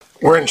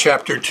We're in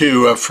chapter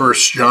 2 of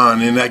First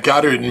John, and I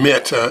got to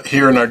admit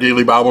here in our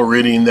daily Bible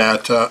reading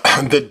that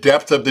the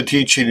depth of the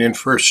teaching in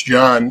First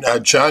John,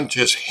 John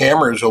just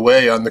hammers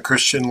away on the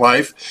Christian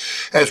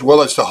life, as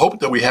well as the hope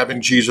that we have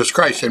in Jesus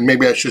Christ. And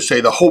maybe I should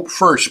say the hope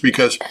first,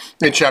 because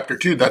in chapter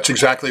 2, that's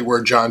exactly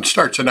where John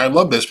starts. And I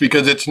love this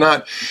because it's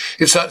not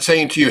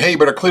saying to you, hey, you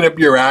better clean up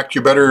your act,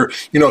 you better,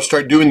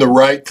 start doing the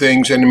right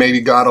things, and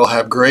maybe God will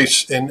have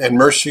grace and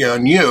mercy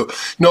on you.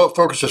 No, it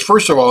focuses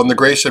first of all on the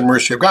grace and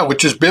mercy of God,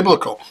 which is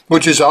biblical,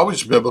 which is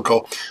always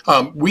biblical.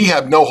 We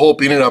have no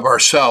hope in and of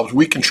ourselves.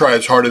 We can try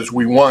as hard as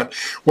we want.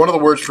 One of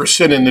the words for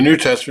sin in the New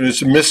Testament is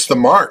to miss the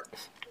mark.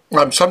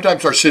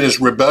 Sometimes our sin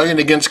is rebellion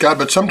against God,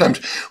 but sometimes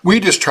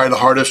we just try the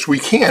hardest we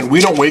can. We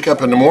don't wake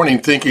up in the morning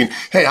thinking,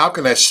 hey, how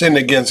can I sin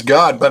against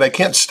God? But I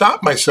can't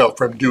stop myself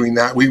from doing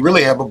that. We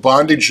really have a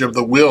bondage of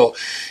the will,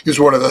 is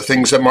one of the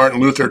things that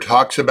Martin Luther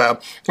talks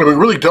about. And we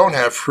really don't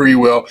have free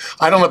will.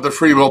 I don't have the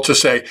free will to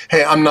say,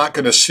 hey, I'm not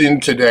going to sin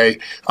today.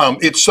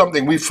 It's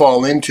something we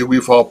fall into,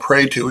 we fall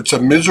prey to. It's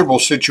a miserable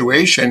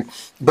situation,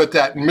 but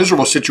that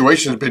miserable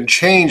situation has been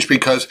changed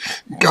because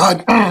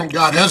God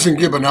hasn't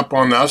given up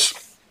on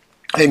us.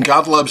 And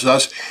God loves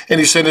us, and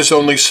he sent his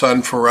only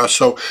son for us.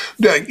 So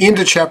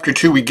into chapter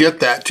 2, we get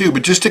that too.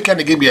 But just to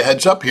kind of give you a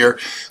heads up here,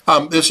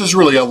 this is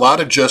really a lot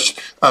of just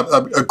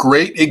a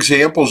great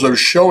examples of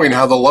showing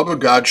how the love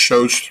of God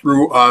shows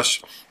through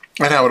us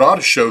and how it ought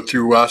to show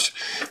through us,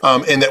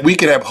 and that we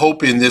can have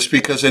hope in this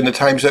because in the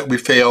times that we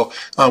fail,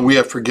 we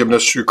have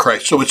forgiveness through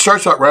Christ. So it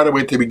starts out right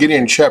away at the beginning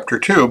in chapter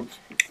 2.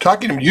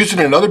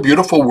 Using another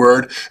beautiful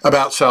word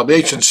about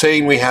salvation,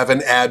 saying we have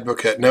an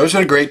advocate. Now,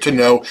 isn't it great to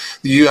know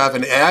that you have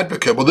an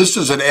advocate? Well, this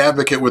is an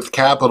advocate with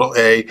capital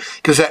A,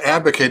 because that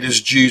advocate is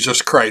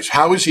Jesus Christ.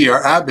 How is he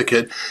our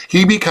advocate?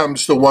 He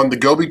becomes the one, the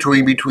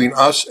go-between between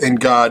us and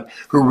God,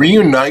 who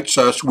reunites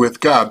us with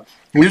God.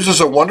 He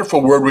uses a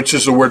wonderful word, which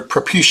is the word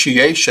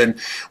propitiation,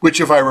 which,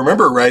 if I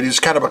remember right, is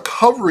kind of a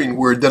covering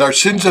word, that our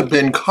sins have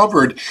been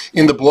covered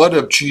in the blood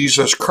of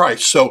Jesus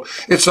Christ. So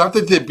it's not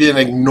that they've been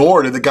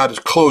ignored or that God has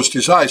closed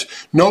his eyes.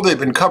 No, they've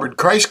been covered.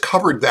 Christ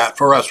covered that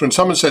for us. When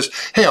someone says,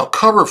 hey, I'll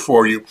cover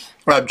for you,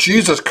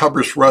 Jesus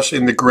covers for us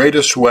in the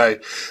greatest way.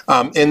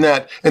 And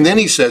then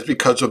he says,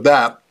 because of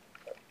that,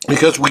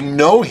 because we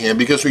know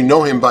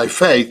him by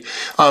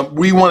faith,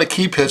 we want to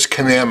keep his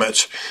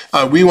commandments.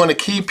 We want to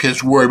keep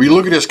his word. We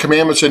look at his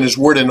commandments and his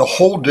word in a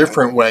whole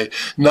different way,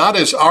 not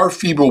as our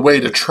feeble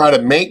way to try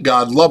to make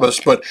God love us,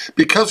 but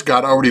because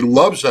God already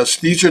loves us,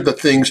 these are the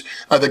things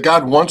that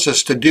God wants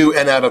us to do,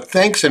 and out of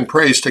thanks and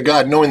praise to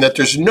God, knowing that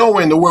there's no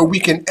way in the world we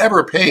can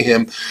ever pay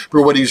him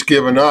for what he's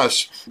given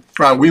us.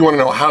 We want to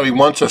know how he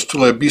wants us to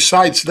live.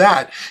 Besides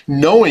that,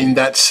 knowing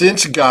that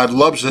since God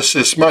loves us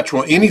this much,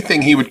 well,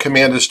 anything he would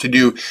command us to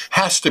do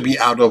has to be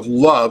out of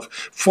love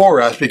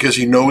for us, because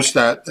he knows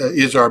that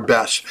is our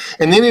best.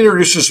 And then he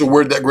introduces the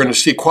word that we're going to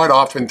see quite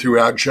often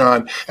throughout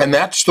John, and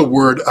that's the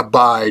word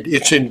abide.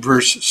 It's in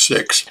verse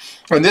 6.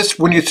 And this,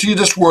 when you see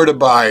this word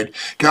abide,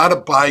 God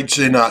abides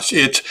in us.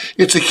 It's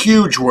a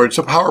huge word. It's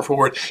a powerful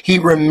word. He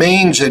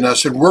remains in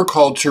us, and we're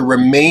called to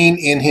remain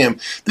in him.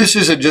 This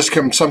isn't just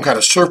some kind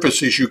of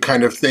surface issue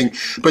kind of thing,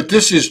 but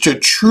this is to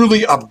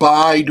truly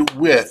abide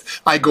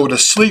with. I go to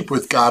sleep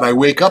with God. I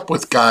wake up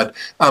with God.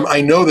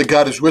 I know that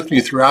God is with me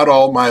throughout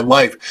all my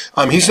life.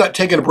 He's not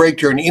taking a break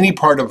during any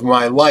part of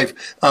my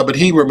life, but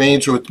he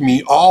remains with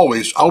me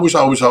always, always,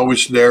 always,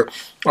 always there.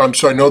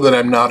 So I know that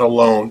I'm not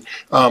alone.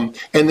 And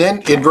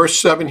then in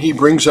verse 7, he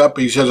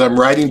says, I'm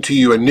writing to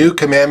you a new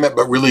commandment,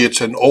 but really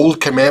it's an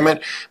old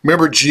commandment.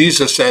 Remember,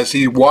 Jesus, as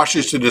he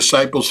washes the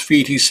disciples'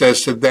 feet, he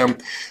says to them,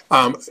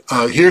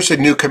 here's a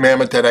new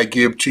commandment that I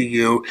give to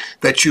you,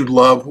 that you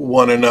love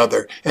one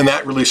another. And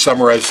that really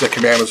summarizes the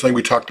commandments. I think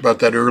we talked about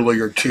that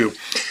earlier too.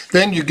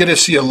 Then you get to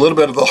see a little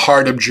bit of the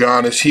heart of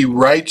John as he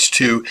writes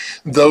to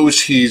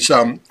those he's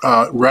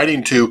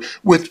writing to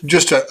with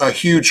just a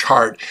huge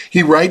heart.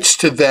 He writes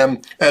to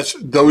them as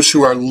those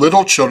who are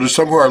little children,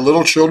 some who are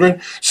little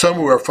children, some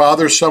who are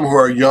fathers, some who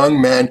are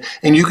young men,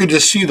 and you could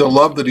just see the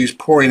love that he's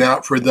pouring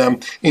out for them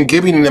in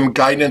giving them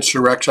guidance,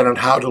 direction on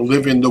how to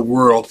live in the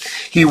world.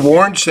 He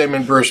warns them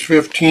in verse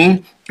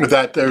 15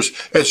 that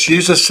as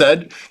Jesus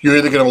said, you're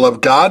either going to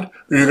love God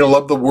or you're going to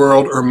love the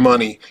world or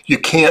money. You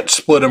can't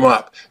split them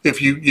up.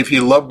 If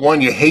you love one,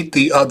 you hate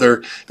the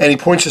other. And he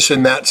points us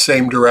in that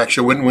same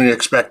direction. Wouldn't we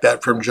expect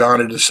that from John,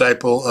 a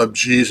disciple of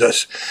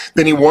Jesus?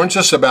 Then he warns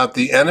us about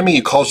the enemy.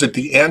 He calls it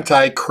the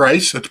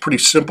Antichrist. It's pretty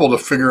simple to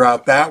figure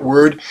out that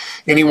word.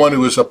 Anyone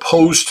who is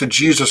opposed to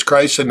Jesus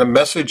Christ and the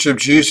message of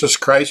Jesus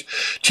Christ,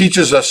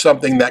 teaches us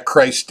something that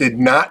Christ did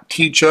not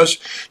teach us,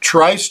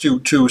 tries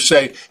to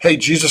say, hey,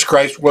 Jesus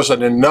Christ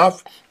wasn't enough.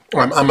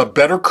 I'm a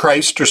better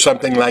Christ or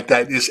something like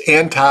that, is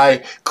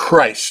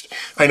anti-Christ.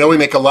 I know we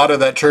make a lot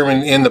of that term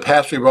in the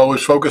past. We've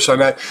always focused on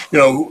that,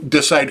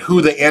 decide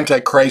who the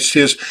anti-Christ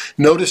is.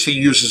 Notice he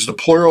uses the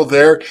plural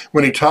there.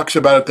 When he talks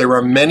about it, there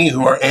are many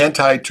who are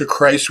anti to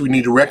Christ. We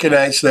need to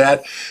recognize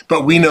that.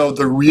 But we know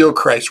the real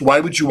Christ. Why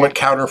would you want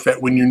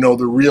counterfeit when you know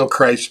the real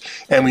Christ?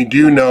 And we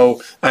do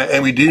know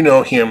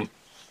him.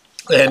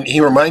 And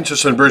he reminds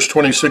us in verse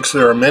 26,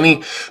 there are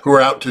many who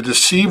are out to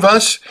deceive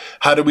us.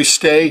 How do we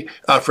stay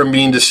from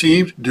being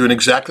deceived? Doing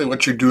exactly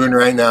what you're doing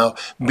right now,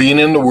 being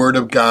in the Word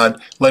of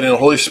God, letting the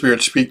Holy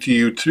Spirit speak to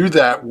you through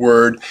that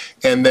Word,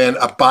 and then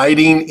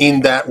abiding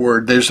in that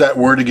Word. There's that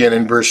word again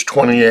in verse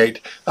 28.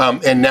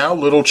 And now,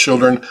 little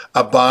children,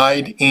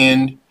 abide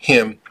in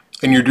Him.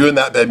 And you're doing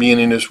that by being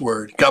in His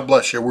Word. God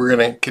bless you. We're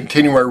going to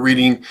continue our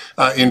reading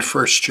in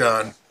 1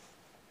 John.